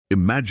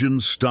Imagine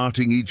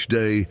starting each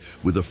day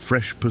with a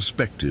fresh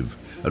perspective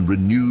and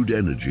renewed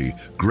energy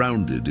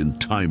grounded in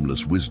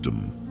timeless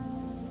wisdom.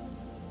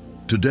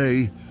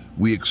 Today,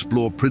 we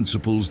explore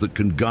principles that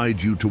can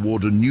guide you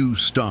toward a new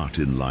start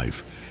in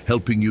life,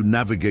 helping you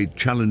navigate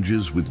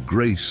challenges with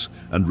grace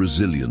and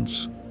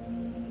resilience.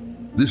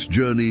 This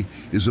journey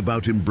is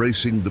about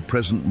embracing the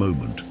present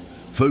moment,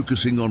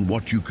 focusing on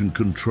what you can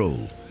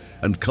control,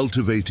 and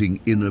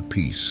cultivating inner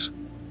peace.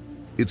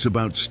 It's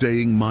about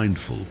staying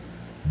mindful,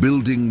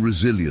 building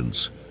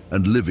resilience,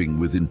 and living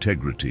with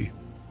integrity.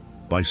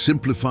 By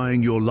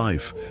simplifying your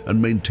life and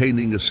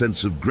maintaining a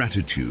sense of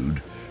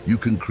gratitude, you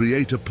can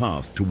create a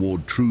path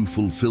toward true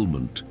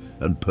fulfillment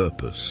and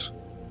purpose.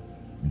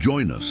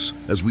 Join us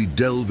as we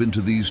delve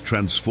into these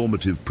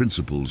transformative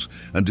principles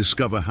and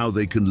discover how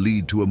they can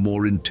lead to a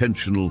more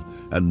intentional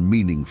and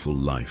meaningful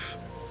life.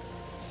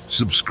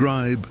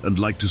 Subscribe and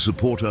like to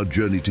support our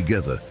journey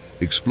together,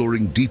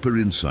 exploring deeper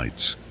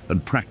insights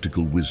and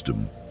practical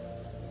wisdom.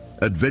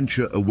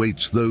 Adventure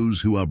awaits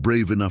those who are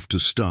brave enough to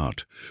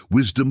start.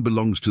 Wisdom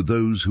belongs to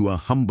those who are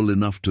humble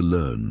enough to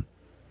learn.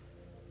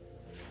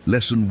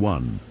 Lesson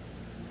 1.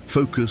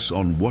 Focus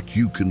on what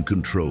you can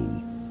control.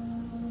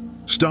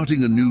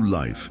 Starting a new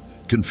life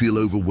can feel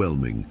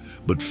overwhelming,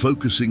 but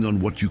focusing on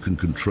what you can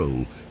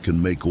control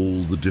can make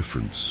all the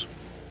difference.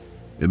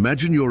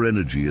 Imagine your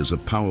energy as a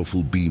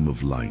powerful beam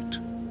of light.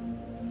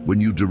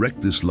 When you direct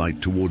this light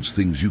towards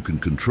things you can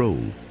control,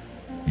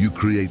 you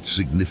create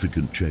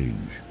significant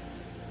change.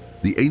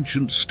 The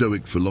ancient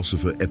Stoic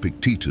philosopher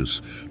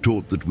Epictetus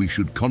taught that we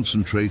should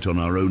concentrate on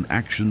our own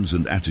actions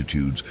and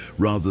attitudes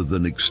rather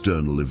than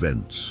external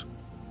events.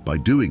 By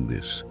doing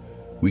this,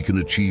 we can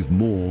achieve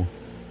more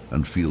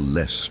and feel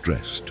less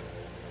stressed.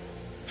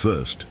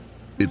 First,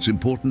 it's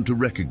important to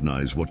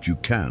recognize what you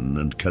can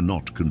and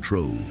cannot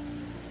control.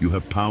 You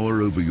have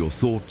power over your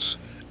thoughts,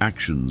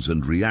 actions,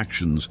 and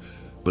reactions,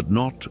 but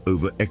not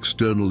over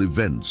external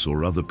events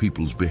or other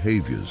people's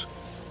behaviors.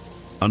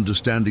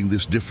 Understanding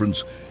this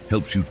difference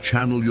helps you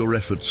channel your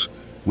efforts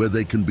where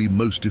they can be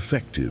most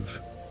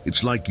effective.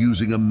 It's like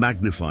using a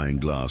magnifying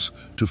glass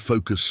to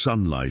focus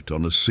sunlight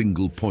on a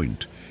single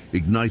point,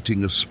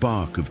 igniting a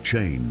spark of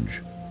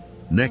change.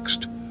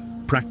 Next,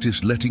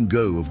 practice letting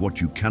go of what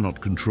you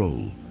cannot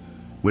control.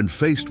 When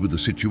faced with a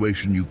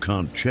situation you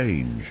can't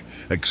change,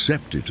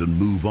 accept it and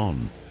move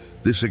on.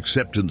 This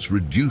acceptance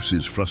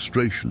reduces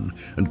frustration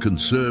and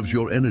conserves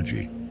your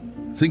energy.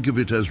 Think of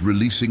it as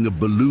releasing a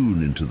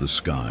balloon into the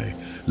sky,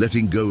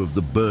 letting go of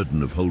the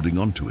burden of holding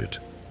onto it.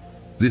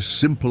 This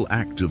simple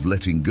act of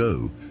letting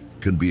go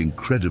can be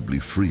incredibly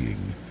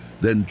freeing.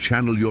 Then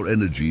channel your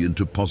energy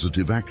into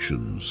positive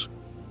actions.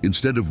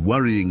 Instead of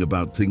worrying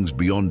about things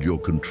beyond your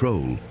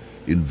control,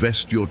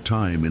 invest your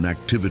time in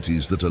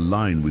activities that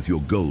align with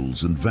your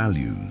goals and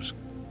values.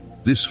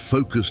 This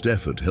focused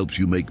effort helps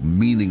you make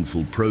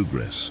meaningful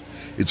progress.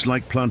 It's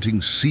like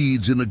planting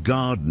seeds in a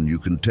garden you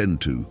can tend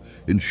to,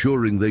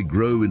 ensuring they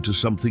grow into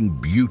something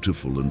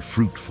beautiful and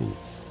fruitful.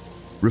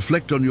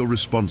 Reflect on your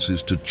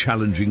responses to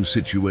challenging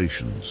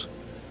situations.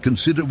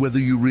 Consider whether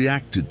you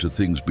reacted to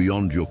things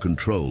beyond your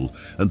control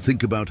and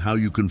think about how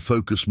you can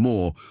focus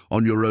more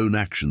on your own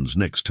actions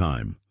next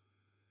time.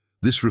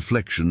 This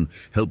reflection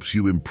helps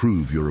you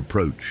improve your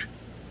approach.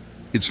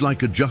 It's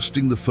like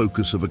adjusting the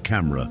focus of a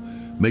camera,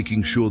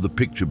 making sure the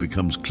picture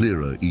becomes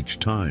clearer each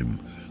time.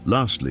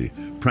 Lastly,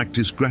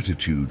 practice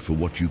gratitude for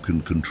what you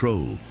can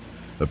control.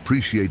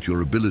 Appreciate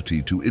your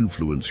ability to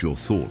influence your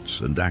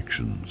thoughts and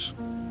actions.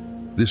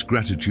 This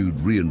gratitude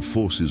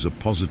reinforces a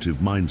positive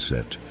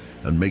mindset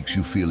and makes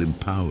you feel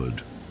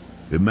empowered.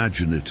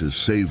 Imagine it as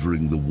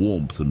savoring the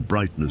warmth and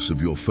brightness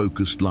of your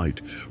focused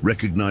light,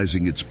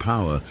 recognizing its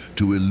power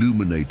to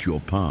illuminate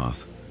your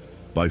path.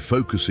 By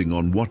focusing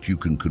on what you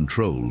can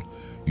control,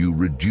 you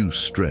reduce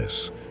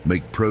stress,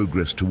 make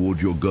progress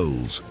toward your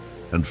goals,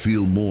 and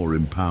feel more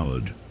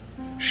empowered.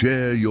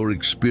 Share your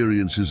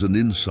experiences and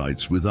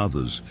insights with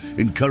others,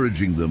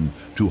 encouraging them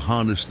to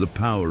harness the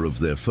power of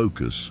their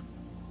focus.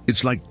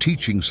 It's like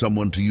teaching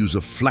someone to use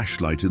a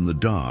flashlight in the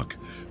dark,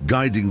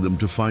 guiding them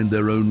to find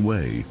their own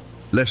way.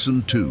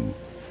 Lesson 2.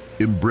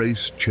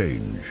 Embrace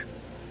change.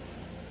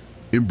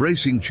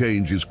 Embracing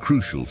change is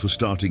crucial for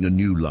starting a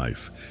new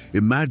life.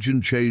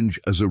 Imagine change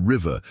as a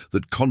river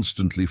that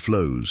constantly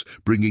flows,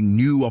 bringing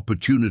new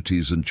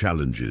opportunities and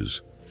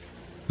challenges.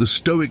 The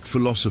Stoic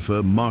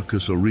philosopher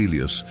Marcus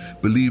Aurelius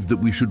believed that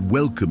we should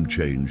welcome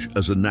change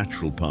as a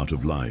natural part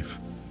of life.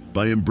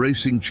 By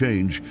embracing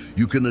change,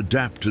 you can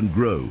adapt and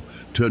grow,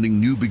 turning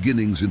new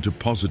beginnings into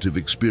positive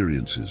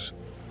experiences.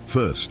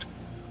 First,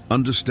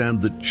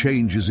 understand that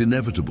change is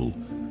inevitable.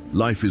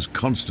 Life is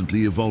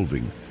constantly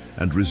evolving,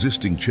 and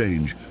resisting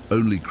change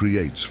only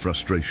creates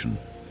frustration.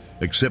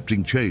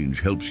 Accepting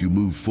change helps you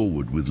move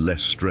forward with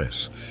less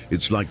stress.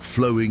 It's like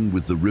flowing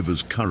with the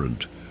river's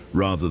current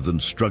rather than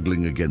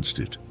struggling against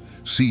it.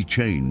 See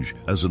change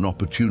as an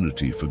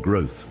opportunity for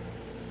growth.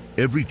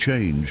 Every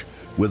change,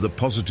 whether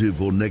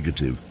positive or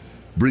negative,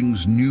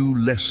 brings new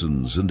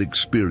lessons and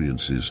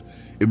experiences.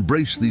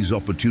 Embrace these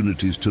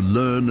opportunities to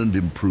learn and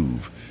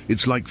improve.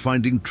 It's like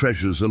finding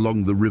treasures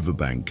along the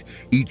riverbank,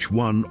 each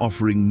one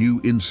offering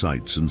new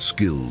insights and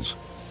skills.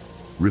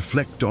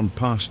 Reflect on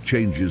past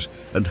changes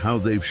and how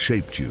they've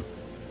shaped you.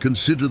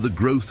 Consider the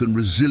growth and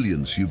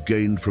resilience you've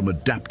gained from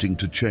adapting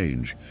to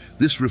change.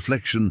 This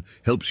reflection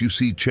helps you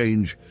see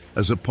change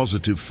as a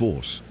positive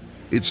force.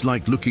 It's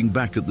like looking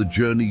back at the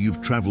journey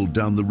you've traveled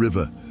down the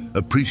river,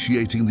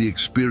 appreciating the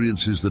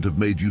experiences that have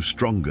made you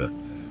stronger.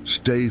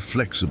 Stay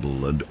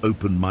flexible and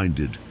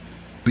open-minded.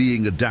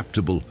 Being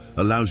adaptable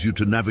allows you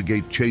to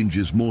navigate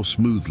changes more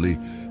smoothly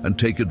and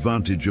take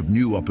advantage of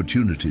new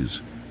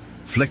opportunities.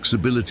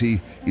 Flexibility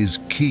is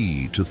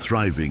key to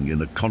thriving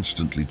in a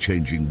constantly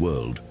changing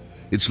world.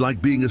 It's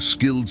like being a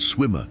skilled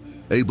swimmer,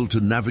 able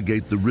to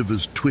navigate the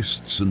river's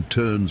twists and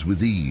turns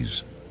with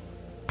ease.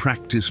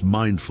 Practice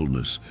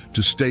mindfulness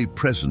to stay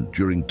present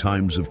during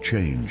times of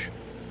change.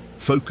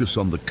 Focus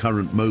on the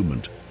current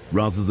moment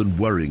rather than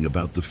worrying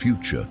about the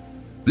future.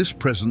 This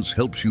presence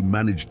helps you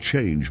manage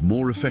change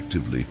more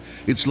effectively.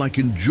 It's like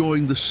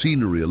enjoying the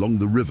scenery along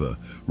the river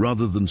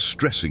rather than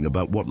stressing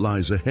about what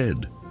lies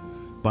ahead.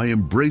 By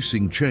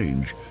embracing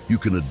change, you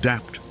can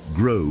adapt,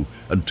 grow,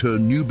 and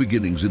turn new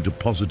beginnings into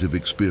positive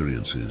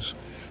experiences.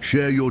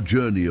 Share your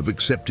journey of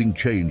accepting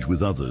change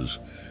with others.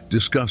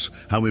 Discuss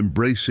how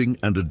embracing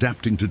and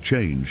adapting to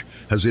change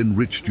has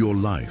enriched your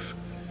life.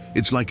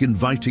 It's like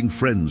inviting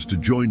friends to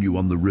join you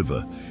on the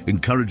river,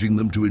 encouraging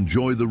them to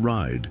enjoy the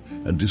ride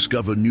and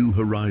discover new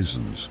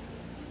horizons.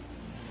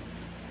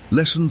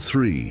 Lesson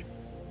 3.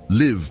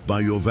 Live by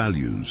your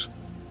values.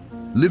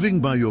 Living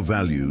by your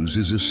values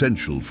is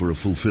essential for a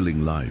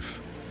fulfilling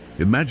life.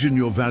 Imagine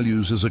your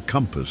values as a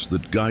compass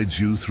that guides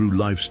you through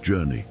life's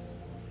journey.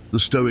 The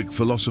Stoic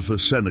philosopher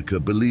Seneca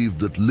believed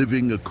that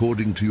living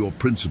according to your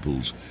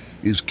principles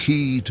is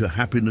key to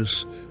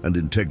happiness and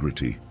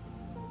integrity.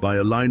 By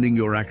aligning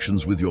your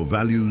actions with your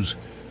values,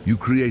 you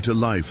create a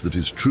life that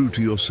is true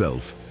to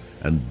yourself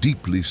and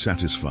deeply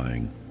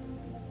satisfying.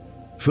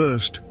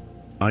 First,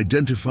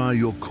 identify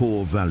your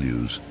core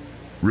values.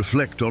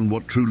 Reflect on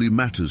what truly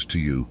matters to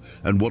you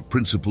and what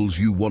principles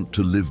you want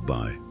to live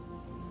by.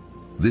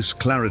 This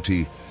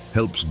clarity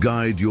helps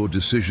guide your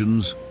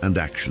decisions and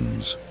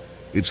actions.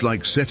 It's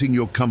like setting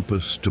your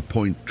compass to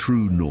point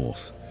true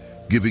north,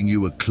 giving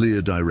you a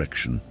clear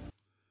direction.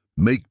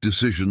 Make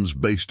decisions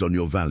based on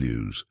your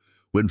values.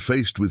 When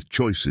faced with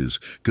choices,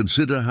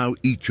 consider how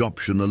each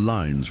option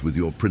aligns with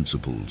your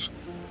principles.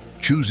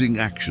 Choosing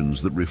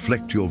actions that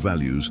reflect your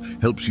values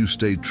helps you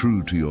stay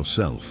true to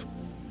yourself.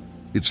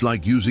 It's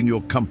like using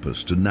your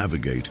compass to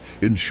navigate,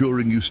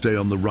 ensuring you stay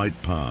on the right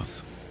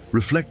path.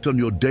 Reflect on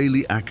your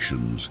daily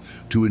actions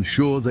to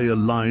ensure they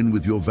align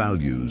with your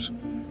values.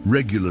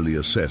 Regularly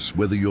assess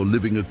whether you're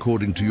living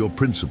according to your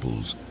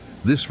principles.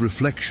 This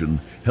reflection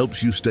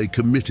helps you stay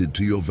committed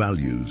to your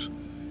values.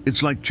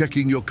 It's like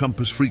checking your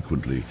compass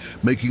frequently,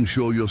 making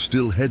sure you're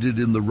still headed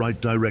in the right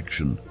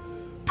direction.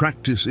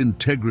 Practice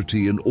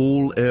integrity in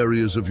all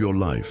areas of your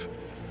life.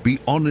 Be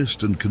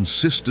honest and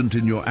consistent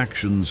in your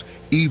actions,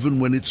 even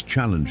when it's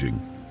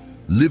challenging.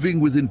 Living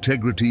with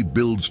integrity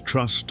builds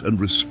trust and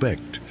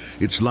respect.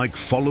 It's like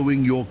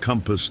following your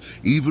compass,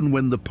 even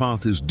when the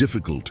path is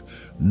difficult,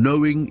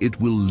 knowing it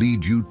will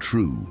lead you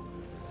true.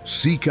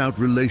 Seek out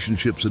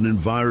relationships and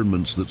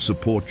environments that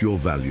support your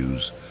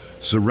values.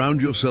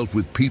 Surround yourself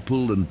with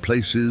people and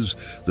places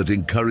that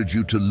encourage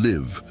you to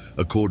live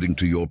according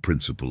to your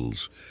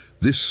principles.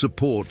 This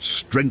support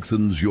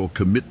strengthens your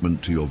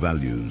commitment to your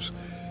values.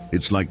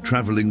 It's like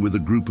traveling with a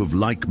group of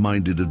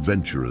like-minded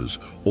adventurers,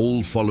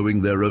 all following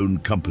their own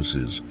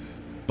compasses.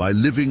 By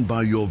living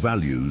by your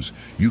values,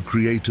 you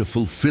create a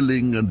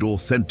fulfilling and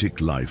authentic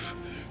life.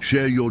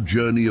 Share your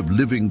journey of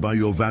living by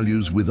your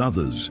values with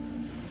others.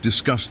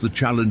 Discuss the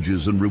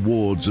challenges and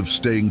rewards of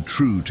staying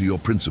true to your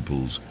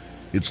principles.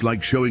 It's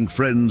like showing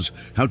friends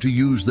how to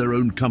use their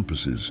own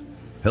compasses,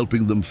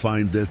 helping them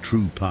find their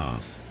true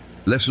path.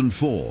 Lesson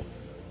 4.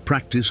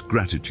 Practice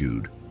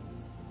gratitude.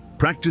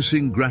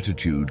 Practicing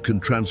gratitude can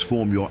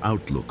transform your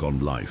outlook on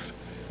life.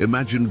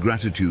 Imagine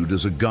gratitude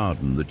as a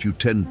garden that you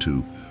tend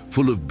to,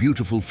 full of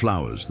beautiful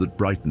flowers that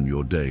brighten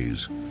your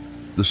days.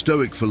 The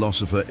Stoic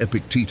philosopher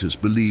Epictetus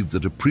believed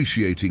that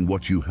appreciating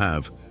what you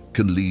have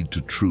can lead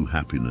to true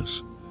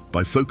happiness.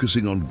 By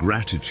focusing on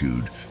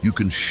gratitude, you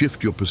can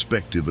shift your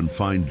perspective and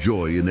find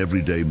joy in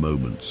everyday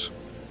moments.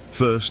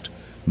 First,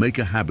 make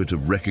a habit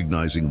of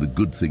recognizing the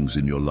good things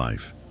in your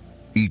life.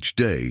 Each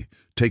day,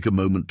 take a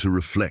moment to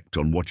reflect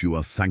on what you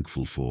are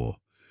thankful for.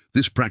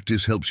 This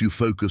practice helps you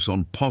focus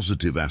on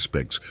positive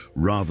aspects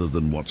rather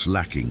than what's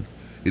lacking.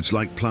 It's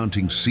like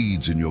planting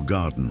seeds in your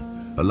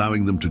garden,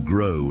 allowing them to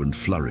grow and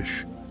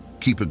flourish.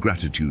 Keep a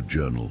gratitude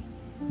journal.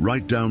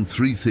 Write down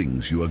 3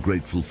 things you are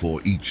grateful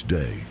for each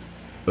day.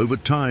 Over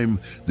time,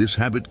 this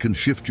habit can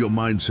shift your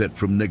mindset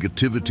from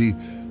negativity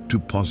to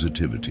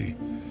positivity.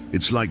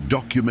 It's like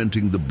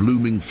documenting the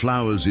blooming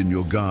flowers in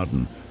your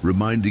garden,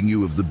 reminding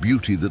you of the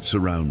beauty that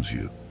surrounds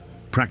you.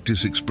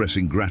 Practice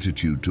expressing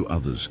gratitude to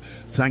others.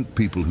 Thank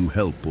people who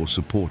help or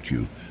support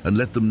you and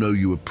let them know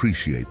you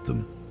appreciate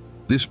them.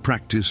 This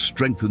practice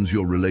strengthens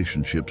your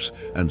relationships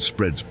and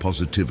spreads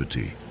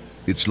positivity.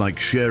 It's like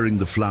sharing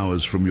the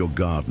flowers from your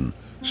garden,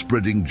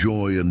 spreading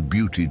joy and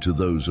beauty to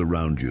those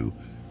around you.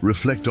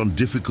 Reflect on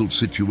difficult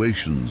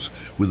situations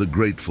with a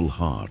grateful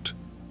heart.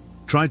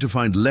 Try to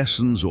find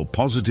lessons or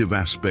positive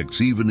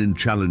aspects even in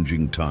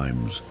challenging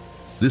times.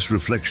 This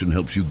reflection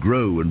helps you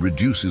grow and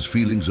reduces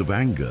feelings of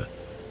anger.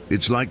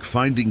 It's like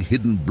finding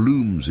hidden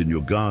blooms in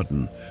your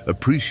garden,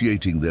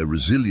 appreciating their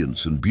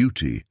resilience and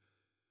beauty.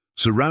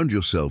 Surround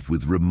yourself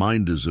with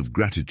reminders of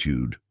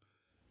gratitude.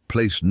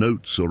 Place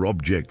notes or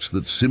objects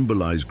that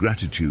symbolize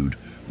gratitude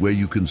where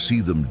you can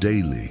see them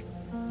daily.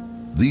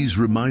 These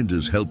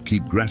reminders help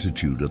keep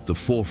gratitude at the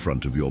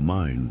forefront of your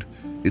mind.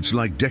 It's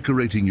like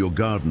decorating your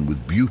garden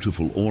with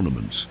beautiful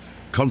ornaments,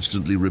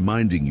 constantly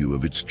reminding you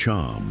of its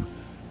charm.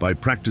 By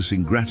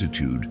practicing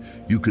gratitude,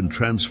 you can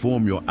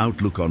transform your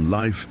outlook on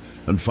life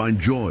and find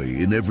joy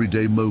in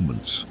everyday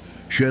moments.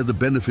 Share the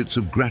benefits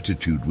of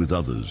gratitude with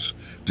others.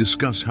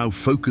 Discuss how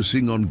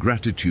focusing on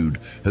gratitude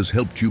has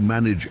helped you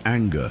manage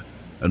anger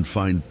and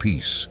find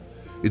peace.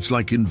 It's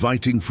like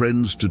inviting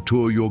friends to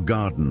tour your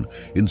garden,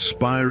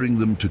 inspiring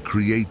them to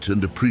create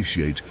and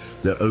appreciate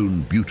their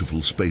own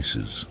beautiful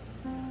spaces.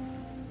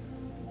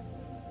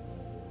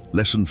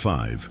 Lesson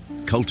 5.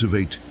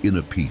 Cultivate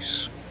inner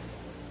peace.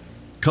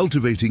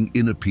 Cultivating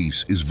inner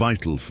peace is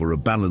vital for a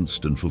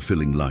balanced and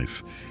fulfilling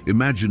life.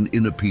 Imagine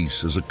inner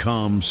peace as a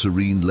calm,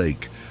 serene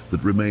lake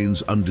that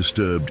remains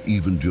undisturbed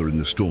even during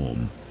a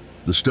storm.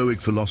 The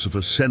Stoic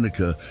philosopher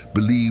Seneca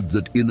believed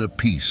that inner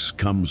peace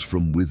comes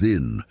from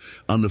within,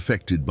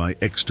 unaffected by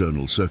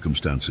external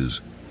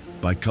circumstances.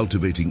 By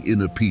cultivating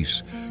inner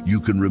peace,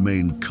 you can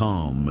remain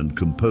calm and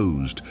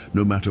composed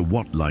no matter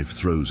what life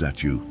throws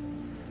at you.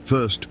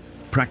 First,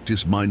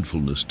 practice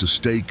mindfulness to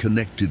stay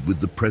connected with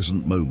the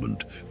present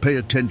moment. Pay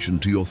attention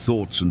to your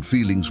thoughts and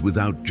feelings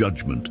without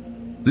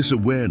judgment. This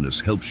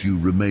awareness helps you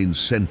remain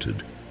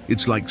centered.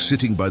 It's like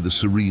sitting by the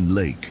serene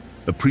lake,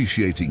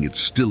 appreciating its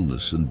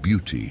stillness and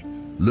beauty.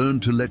 Learn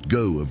to let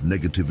go of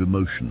negative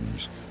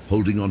emotions.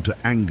 Holding on to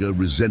anger,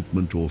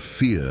 resentment, or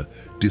fear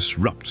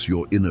disrupts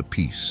your inner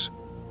peace.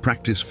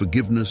 Practice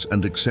forgiveness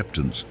and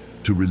acceptance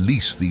to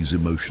release these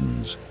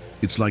emotions.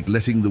 It's like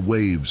letting the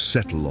waves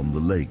settle on the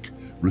lake,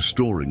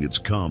 restoring its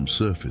calm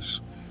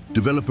surface.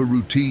 Develop a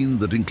routine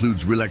that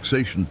includes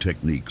relaxation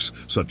techniques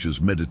such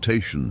as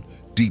meditation,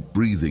 deep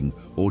breathing,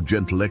 or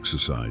gentle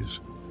exercise.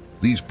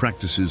 These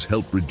practices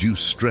help reduce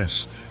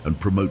stress and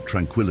promote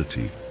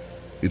tranquility.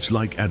 It's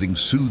like adding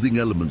soothing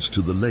elements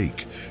to the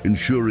lake,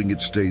 ensuring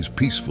it stays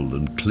peaceful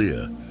and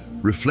clear.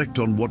 Reflect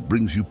on what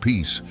brings you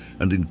peace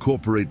and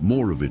incorporate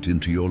more of it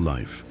into your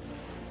life.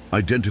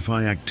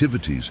 Identify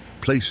activities,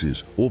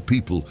 places, or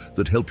people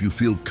that help you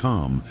feel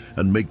calm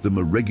and make them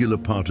a regular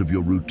part of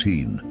your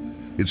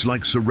routine. It's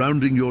like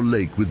surrounding your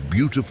lake with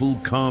beautiful,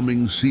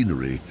 calming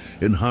scenery,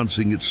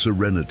 enhancing its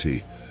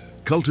serenity.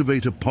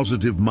 Cultivate a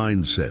positive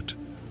mindset.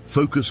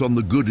 Focus on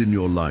the good in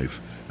your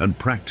life and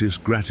practice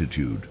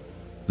gratitude.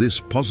 This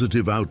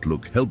positive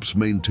outlook helps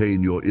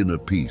maintain your inner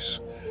peace.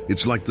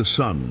 It's like the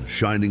sun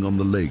shining on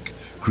the lake,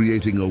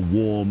 creating a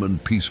warm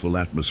and peaceful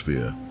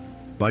atmosphere.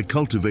 By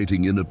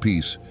cultivating inner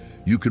peace,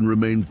 you can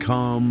remain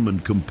calm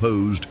and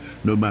composed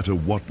no matter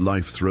what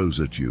life throws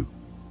at you.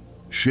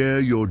 Share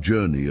your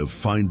journey of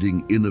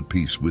finding inner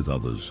peace with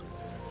others.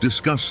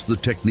 Discuss the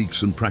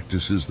techniques and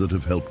practices that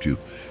have helped you.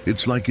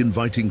 It's like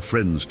inviting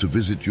friends to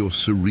visit your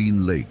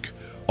serene lake,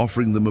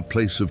 offering them a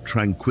place of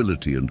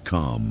tranquility and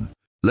calm.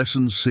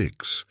 Lesson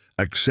 6.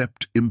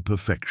 Accept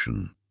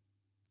imperfection.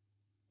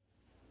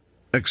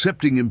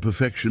 Accepting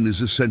imperfection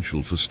is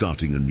essential for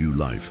starting a new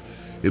life.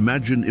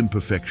 Imagine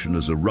imperfection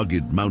as a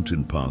rugged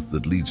mountain path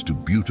that leads to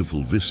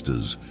beautiful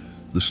vistas.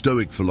 The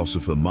Stoic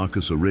philosopher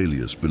Marcus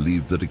Aurelius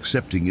believed that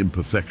accepting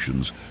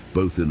imperfections,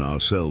 both in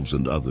ourselves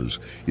and others,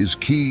 is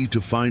key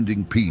to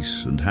finding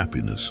peace and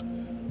happiness.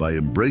 By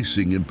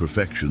embracing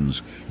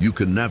imperfections, you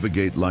can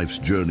navigate life's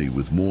journey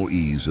with more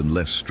ease and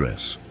less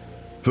stress.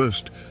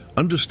 First,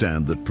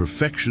 understand that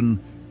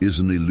perfection is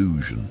an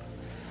illusion.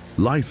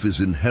 Life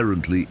is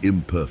inherently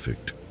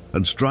imperfect,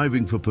 and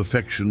striving for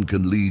perfection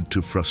can lead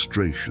to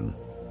frustration.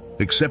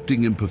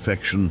 Accepting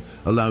imperfection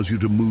allows you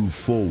to move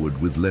forward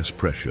with less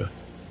pressure.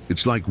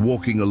 It's like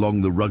walking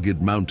along the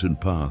rugged mountain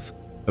path,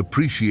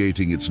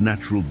 appreciating its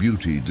natural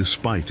beauty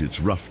despite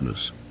its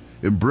roughness.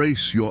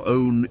 Embrace your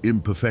own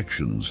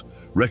imperfections.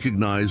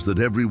 Recognize that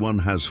everyone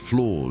has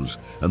flaws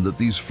and that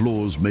these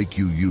flaws make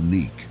you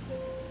unique.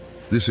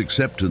 This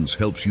acceptance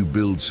helps you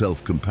build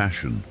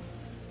self-compassion.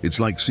 It's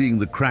like seeing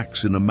the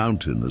cracks in a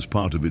mountain as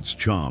part of its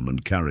charm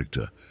and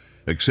character.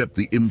 Accept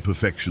the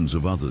imperfections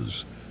of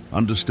others.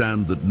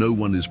 Understand that no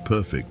one is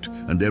perfect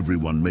and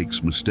everyone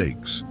makes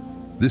mistakes.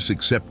 This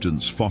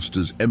acceptance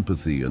fosters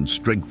empathy and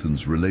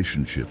strengthens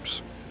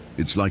relationships.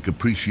 It's like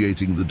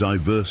appreciating the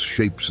diverse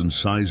shapes and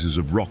sizes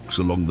of rocks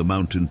along the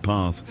mountain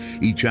path,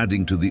 each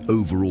adding to the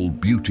overall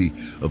beauty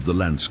of the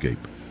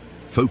landscape.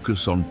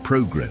 Focus on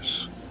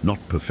progress, not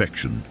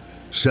perfection,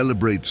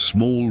 Celebrate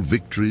small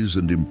victories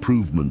and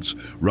improvements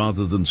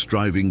rather than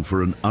striving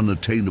for an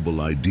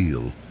unattainable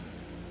ideal.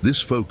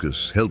 This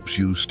focus helps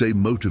you stay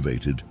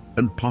motivated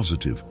and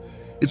positive.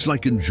 It's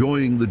like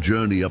enjoying the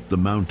journey up the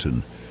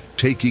mountain,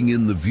 taking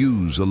in the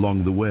views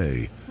along the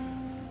way.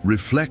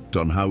 Reflect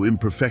on how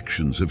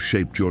imperfections have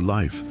shaped your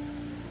life.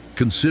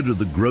 Consider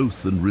the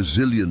growth and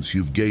resilience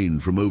you've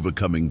gained from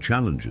overcoming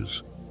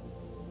challenges.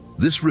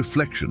 This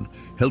reflection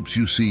helps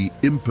you see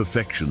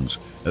imperfections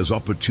as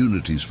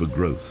opportunities for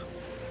growth.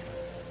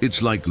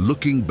 It's like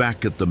looking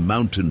back at the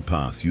mountain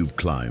path you've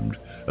climbed,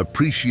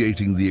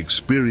 appreciating the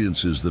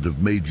experiences that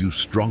have made you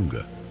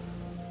stronger.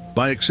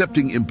 By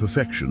accepting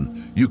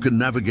imperfection, you can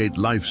navigate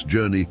life's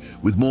journey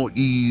with more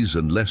ease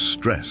and less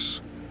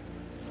stress.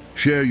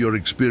 Share your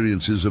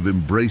experiences of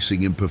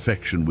embracing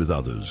imperfection with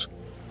others.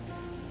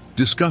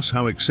 Discuss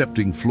how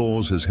accepting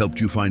flaws has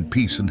helped you find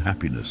peace and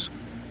happiness.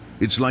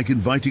 It's like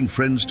inviting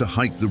friends to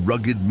hike the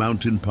rugged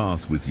mountain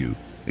path with you,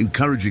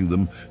 encouraging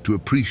them to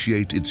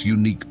appreciate its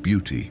unique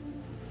beauty.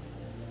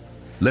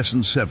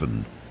 Lesson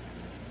 7.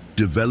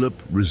 Develop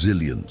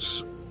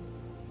resilience.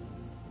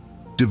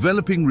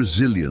 Developing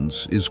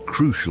resilience is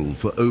crucial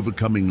for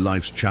overcoming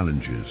life's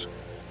challenges.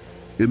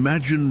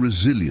 Imagine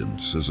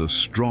resilience as a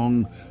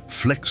strong,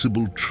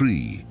 flexible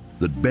tree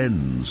that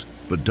bends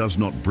but does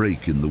not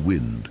break in the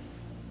wind.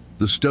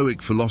 The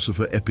Stoic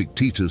philosopher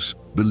Epictetus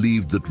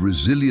believed that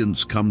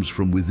resilience comes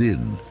from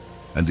within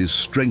and is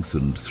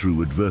strengthened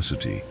through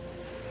adversity.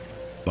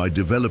 By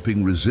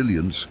developing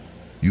resilience,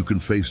 you can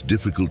face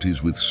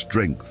difficulties with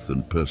strength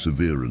and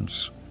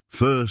perseverance.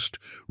 First,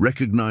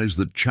 recognize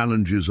that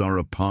challenges are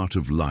a part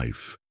of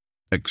life.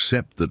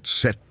 Accept that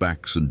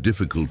setbacks and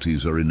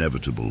difficulties are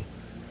inevitable.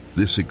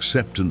 This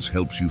acceptance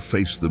helps you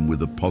face them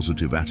with a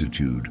positive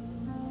attitude.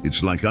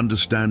 It's like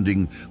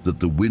understanding that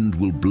the wind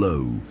will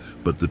blow,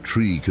 but the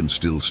tree can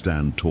still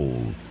stand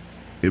tall.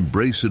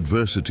 Embrace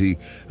adversity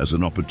as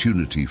an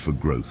opportunity for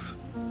growth.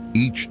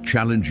 Each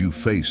challenge you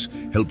face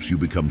helps you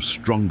become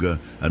stronger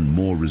and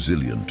more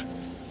resilient.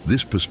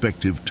 This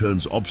perspective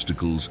turns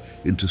obstacles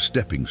into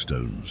stepping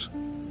stones.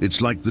 It's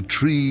like the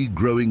tree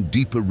growing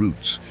deeper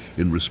roots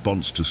in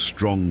response to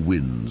strong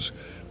winds,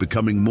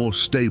 becoming more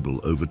stable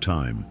over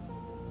time.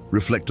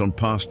 Reflect on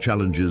past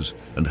challenges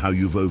and how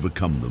you've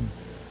overcome them.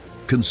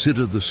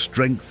 Consider the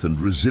strength and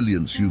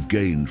resilience you've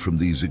gained from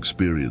these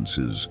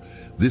experiences.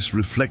 This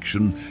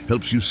reflection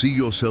helps you see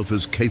yourself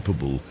as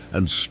capable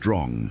and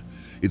strong.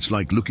 It's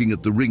like looking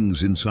at the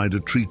rings inside a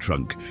tree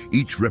trunk,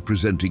 each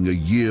representing a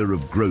year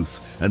of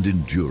growth and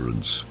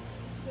endurance.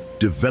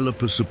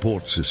 Develop a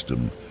support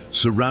system.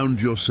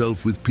 Surround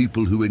yourself with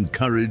people who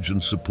encourage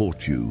and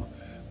support you.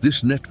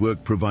 This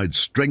network provides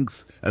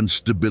strength and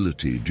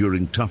stability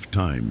during tough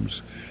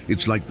times.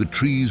 It's like the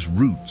tree's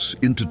roots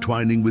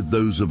intertwining with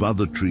those of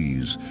other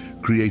trees,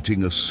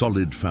 creating a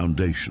solid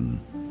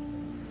foundation.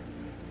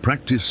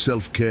 Practice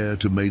self-care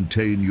to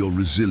maintain your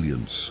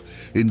resilience.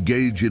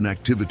 Engage in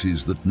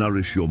activities that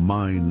nourish your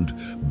mind,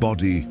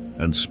 body,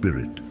 and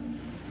spirit.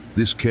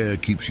 This care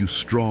keeps you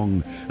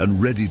strong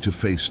and ready to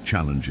face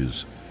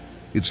challenges.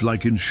 It's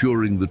like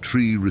ensuring the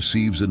tree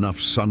receives enough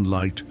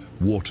sunlight,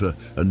 water,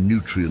 and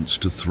nutrients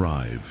to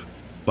thrive.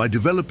 By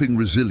developing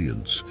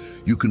resilience,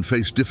 you can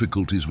face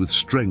difficulties with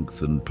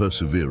strength and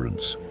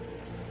perseverance.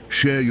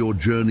 Share your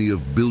journey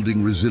of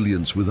building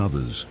resilience with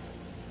others.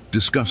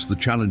 Discuss the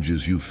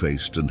challenges you've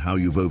faced and how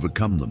you've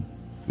overcome them.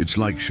 It's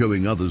like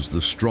showing others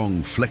the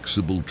strong,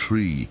 flexible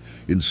tree,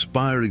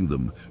 inspiring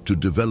them to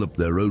develop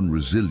their own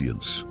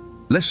resilience.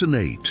 Lesson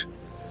 8.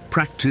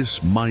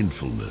 Practice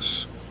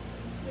mindfulness.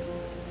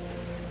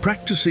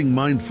 Practicing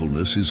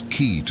mindfulness is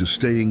key to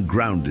staying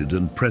grounded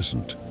and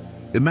present.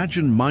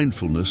 Imagine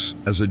mindfulness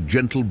as a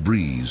gentle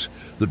breeze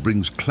that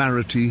brings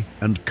clarity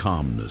and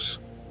calmness.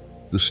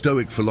 The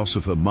Stoic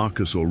philosopher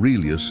Marcus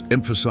Aurelius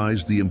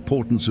emphasized the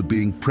importance of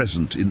being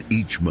present in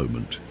each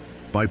moment.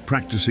 By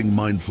practicing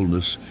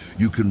mindfulness,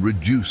 you can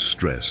reduce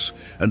stress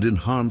and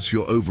enhance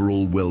your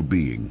overall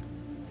well-being.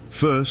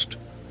 First,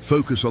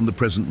 focus on the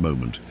present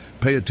moment.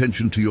 Pay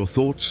attention to your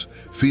thoughts,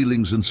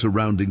 feelings, and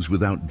surroundings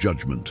without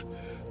judgment.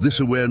 This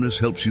awareness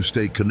helps you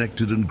stay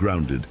connected and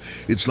grounded.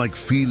 It's like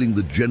feeling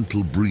the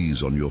gentle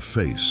breeze on your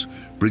face,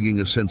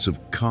 bringing a sense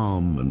of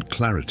calm and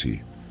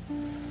clarity.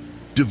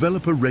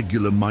 Develop a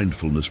regular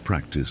mindfulness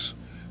practice.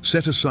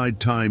 Set aside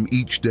time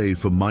each day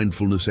for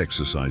mindfulness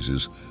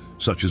exercises,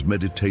 such as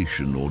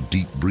meditation or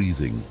deep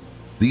breathing.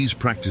 These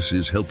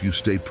practices help you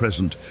stay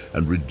present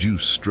and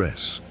reduce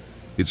stress.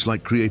 It's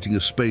like creating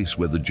a space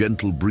where the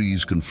gentle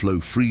breeze can flow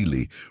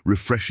freely,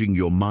 refreshing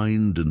your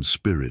mind and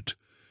spirit.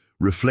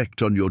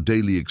 Reflect on your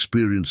daily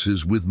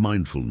experiences with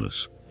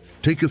mindfulness.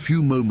 Take a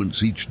few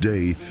moments each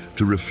day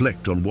to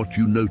reflect on what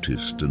you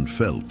noticed and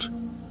felt.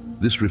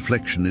 This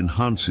reflection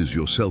enhances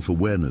your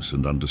self-awareness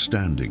and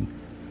understanding.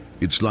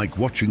 It's like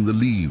watching the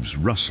leaves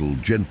rustle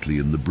gently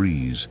in the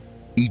breeze,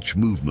 each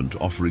movement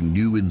offering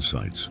new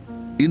insights.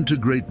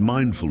 Integrate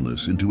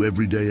mindfulness into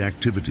everyday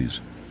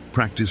activities.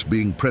 Practice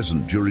being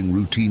present during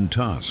routine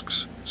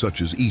tasks,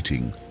 such as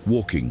eating,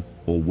 walking,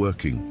 or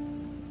working.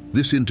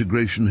 This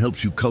integration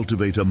helps you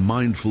cultivate a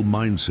mindful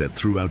mindset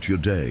throughout your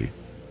day.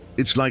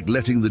 It's like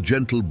letting the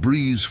gentle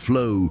breeze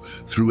flow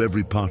through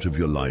every part of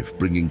your life,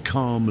 bringing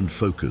calm and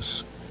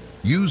focus.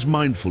 Use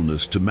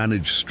mindfulness to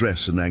manage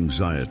stress and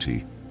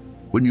anxiety.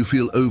 When you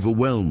feel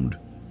overwhelmed,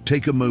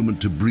 take a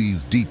moment to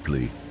breathe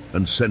deeply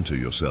and center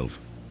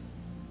yourself.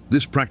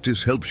 This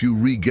practice helps you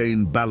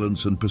regain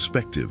balance and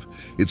perspective.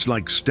 It's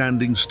like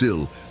standing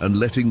still and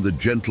letting the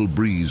gentle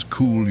breeze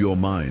cool your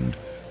mind,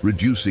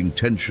 reducing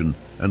tension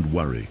and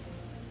worry.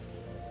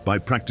 By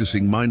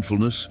practicing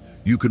mindfulness,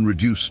 you can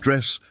reduce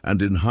stress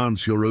and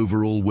enhance your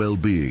overall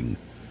well-being.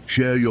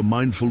 Share your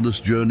mindfulness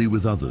journey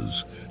with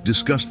others.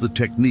 Discuss the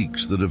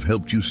techniques that have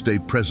helped you stay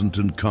present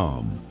and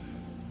calm.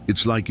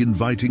 It's like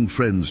inviting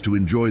friends to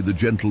enjoy the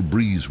gentle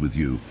breeze with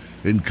you,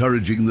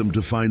 encouraging them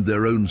to find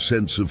their own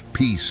sense of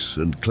peace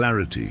and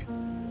clarity.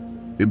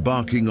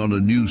 Embarking on a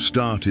new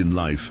start in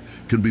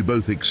life can be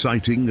both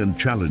exciting and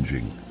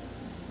challenging.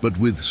 But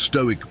with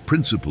Stoic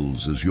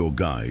principles as your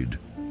guide,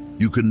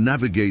 you can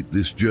navigate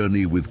this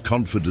journey with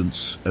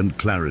confidence and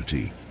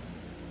clarity.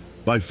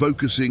 By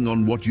focusing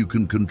on what you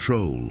can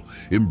control,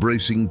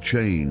 embracing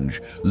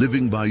change,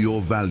 living by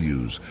your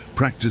values,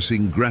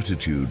 practicing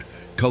gratitude,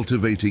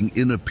 cultivating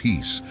inner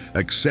peace,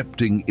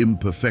 accepting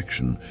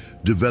imperfection,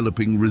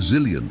 developing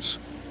resilience,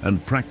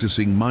 and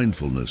practicing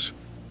mindfulness,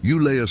 you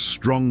lay a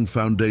strong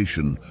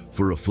foundation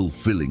for a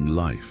fulfilling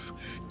life.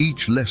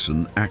 Each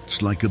lesson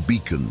acts like a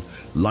beacon,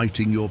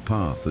 lighting your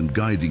path and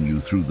guiding you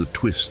through the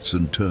twists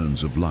and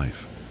turns of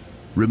life.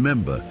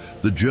 Remember,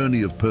 the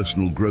journey of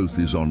personal growth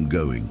is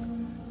ongoing.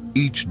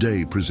 Each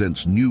day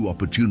presents new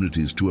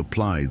opportunities to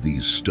apply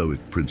these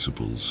Stoic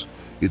principles.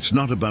 It's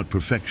not about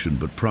perfection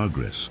but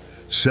progress.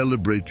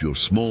 Celebrate your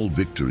small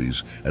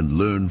victories and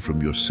learn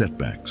from your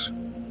setbacks.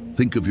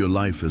 Think of your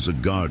life as a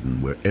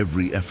garden where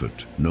every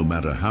effort, no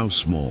matter how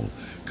small,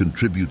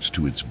 contributes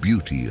to its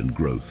beauty and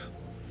growth.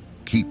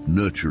 Keep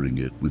nurturing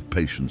it with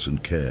patience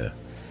and care.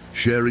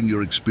 Sharing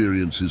your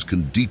experiences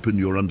can deepen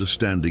your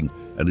understanding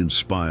and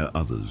inspire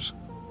others.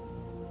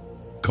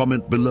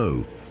 Comment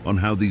below on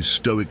how these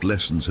Stoic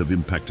lessons have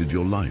impacted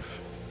your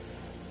life.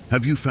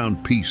 Have you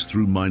found peace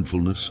through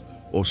mindfulness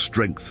or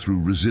strength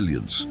through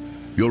resilience?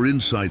 Your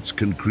insights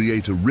can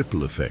create a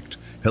ripple effect,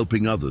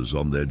 helping others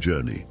on their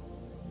journey.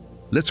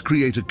 Let's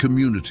create a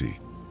community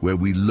where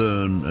we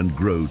learn and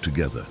grow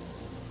together.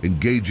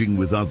 Engaging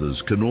with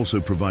others can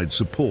also provide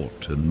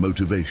support and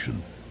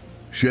motivation.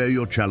 Share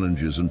your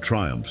challenges and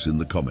triumphs in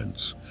the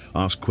comments.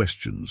 Ask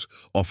questions,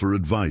 offer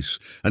advice,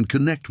 and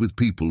connect with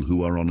people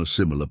who are on a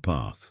similar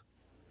path.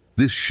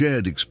 This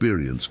shared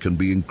experience can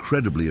be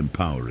incredibly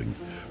empowering,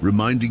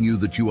 reminding you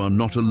that you are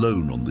not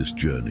alone on this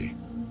journey.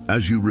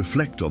 As you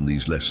reflect on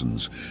these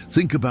lessons,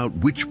 think about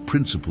which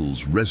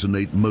principles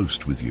resonate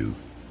most with you.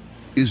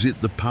 Is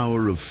it the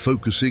power of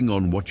focusing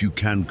on what you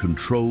can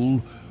control,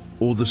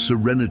 or the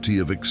serenity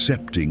of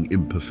accepting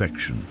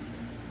imperfection?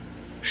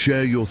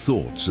 Share your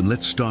thoughts and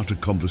let's start a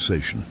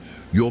conversation.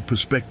 Your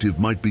perspective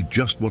might be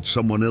just what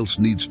someone else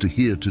needs to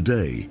hear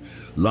today.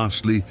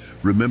 Lastly,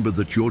 remember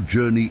that your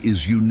journey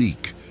is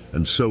unique,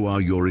 and so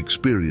are your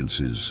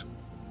experiences.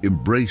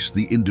 Embrace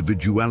the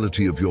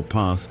individuality of your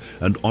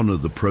path and honor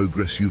the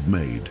progress you've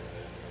made.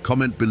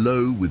 Comment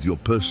below with your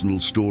personal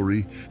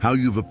story, how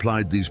you've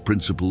applied these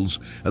principles,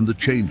 and the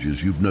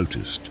changes you've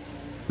noticed.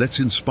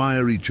 Let's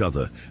inspire each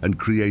other and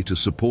create a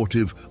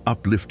supportive,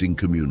 uplifting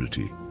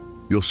community.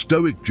 Your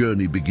Stoic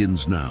journey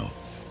begins now.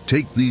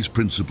 Take these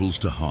principles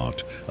to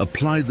heart,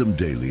 apply them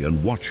daily,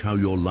 and watch how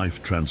your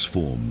life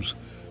transforms.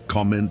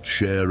 Comment,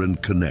 share, and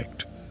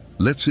connect.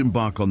 Let's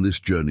embark on this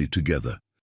journey together.